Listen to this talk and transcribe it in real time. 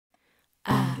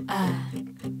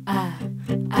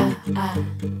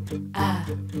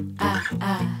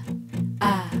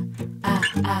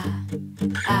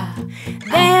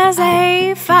There's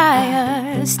a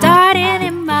fire starting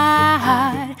in my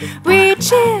heart,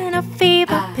 reaching a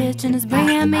fever pitch and it's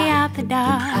bringing me out the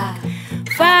dark.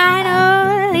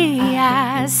 Finally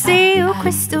I see you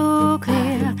crystal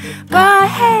clear. Go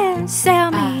ahead and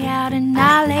sell me out and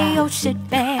I'll lay your shit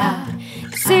bare.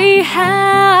 See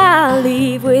how I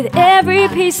leave with every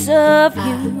piece of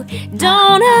you.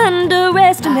 Don't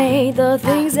underestimate the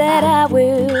things that I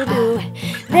will do.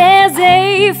 There's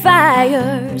a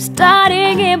fire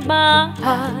starting in my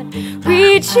heart,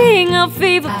 reaching a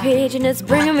fever pitch and it's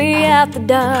bringing me out the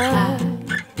dark.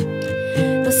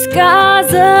 The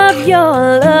scars of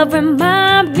your love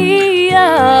remind me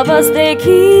of us. They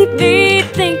keep me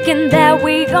thinking that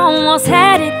we almost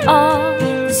had it all.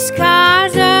 The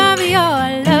scars of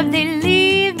your love, they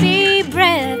leave me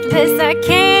breathless. I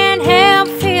can't help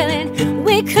feeling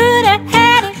we could have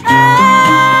had it all.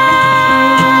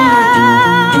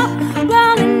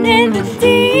 Rolling in the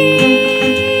deep,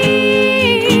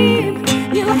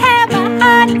 you have my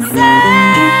heart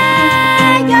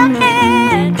inside your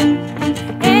hand,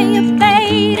 and you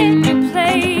made it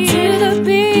play to the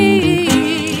beat.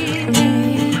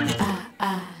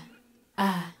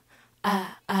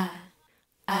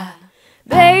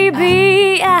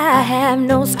 Baby, I have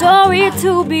no story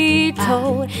to be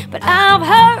told, but I've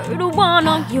heard one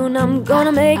on you and I'm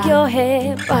gonna make your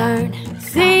head burn.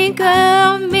 Think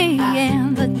of me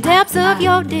in the depths of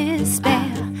your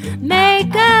despair.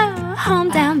 Make a home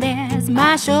down there as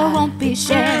my show won't be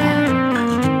shared.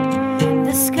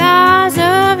 The scars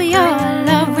of your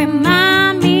love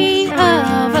remind me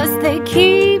of us. They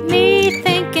keep me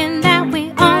thinking that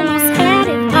we almost had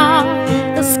it all.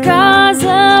 The scars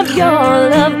of your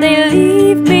love, they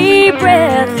leave me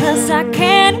breathless. I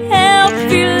can't help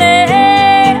feeling.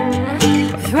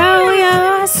 Throw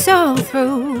your soul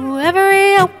through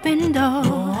every open door.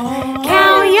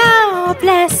 Count your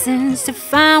blessings to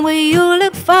find what you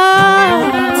look for.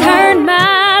 Turn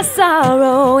my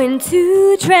sorrow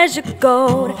into treasure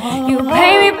gold. You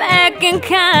pay me back in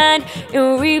kind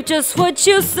and reap just what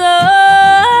you sow.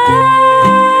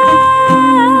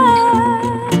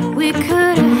 We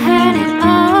could have had it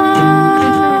all.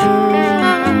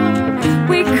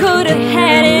 We could have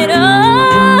had it